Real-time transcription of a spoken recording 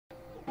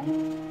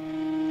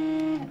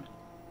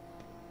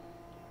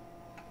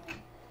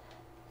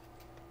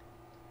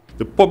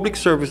The Public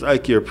Service Eye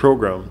Care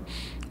Program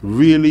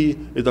really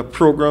is a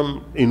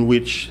program in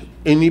which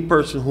any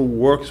person who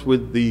works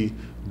with the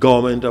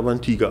government of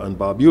Antigua and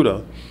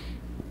Barbuda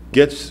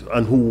gets,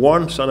 and who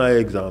wants an eye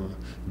exam,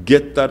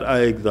 get that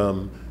eye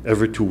exam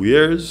every 2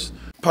 years.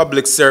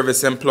 Public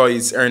service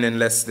employees earning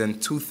less than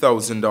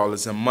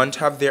 $2,000 a month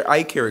have their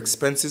eye care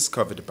expenses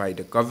covered by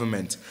the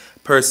government.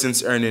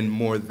 Persons earning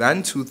more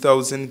than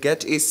 $2,000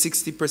 get a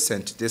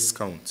 60%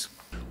 discount.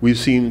 We've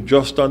seen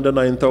just under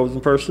 9,000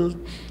 persons,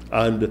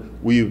 and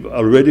we've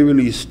already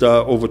released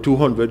over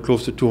 200,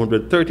 close to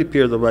 230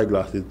 pairs of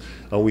eyeglasses,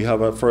 and we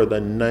have a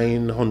further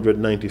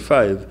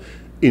 995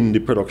 in the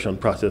production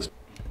process.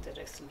 The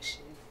rest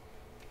machine.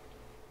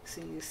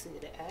 So you see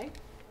the eye,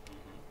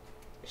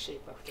 the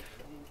shape of the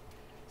frame.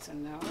 So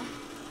now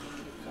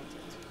you cut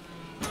it.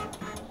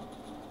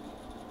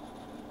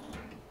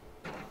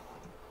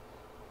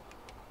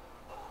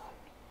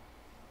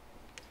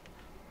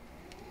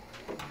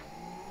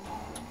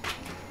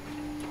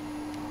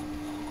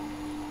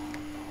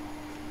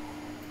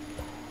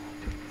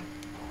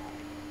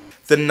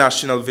 The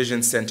National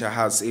Vision Center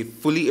has a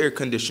fully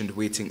air-conditioned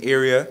waiting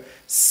area,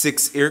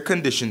 6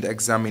 air-conditioned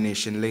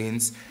examination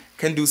lanes,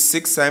 can do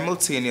 6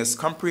 simultaneous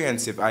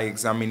comprehensive eye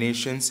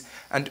examinations,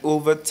 and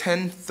over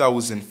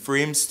 10,000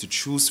 frames to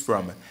choose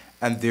from,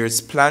 and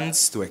there's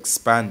plans to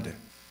expand.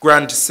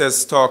 Grant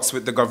says talks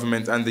with the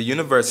government and the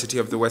University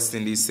of the West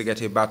Indies to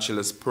get a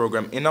bachelor's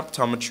program in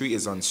optometry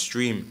is on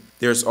stream.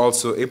 There's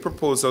also a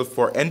proposal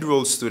for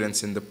enrolled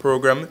students in the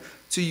program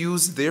to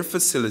use their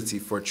facility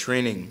for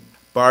training.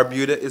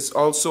 Barbuda is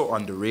also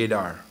on the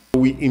radar.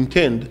 We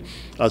intend,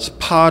 as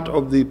part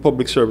of the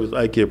Public Service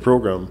Eye Care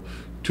Program,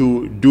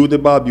 to do the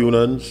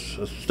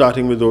Barbudans,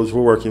 starting with those who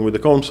are working with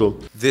the council.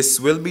 This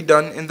will be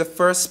done in the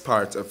first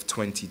part of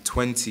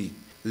 2020.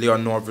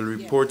 Leon Norville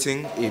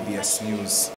reporting, ABS News.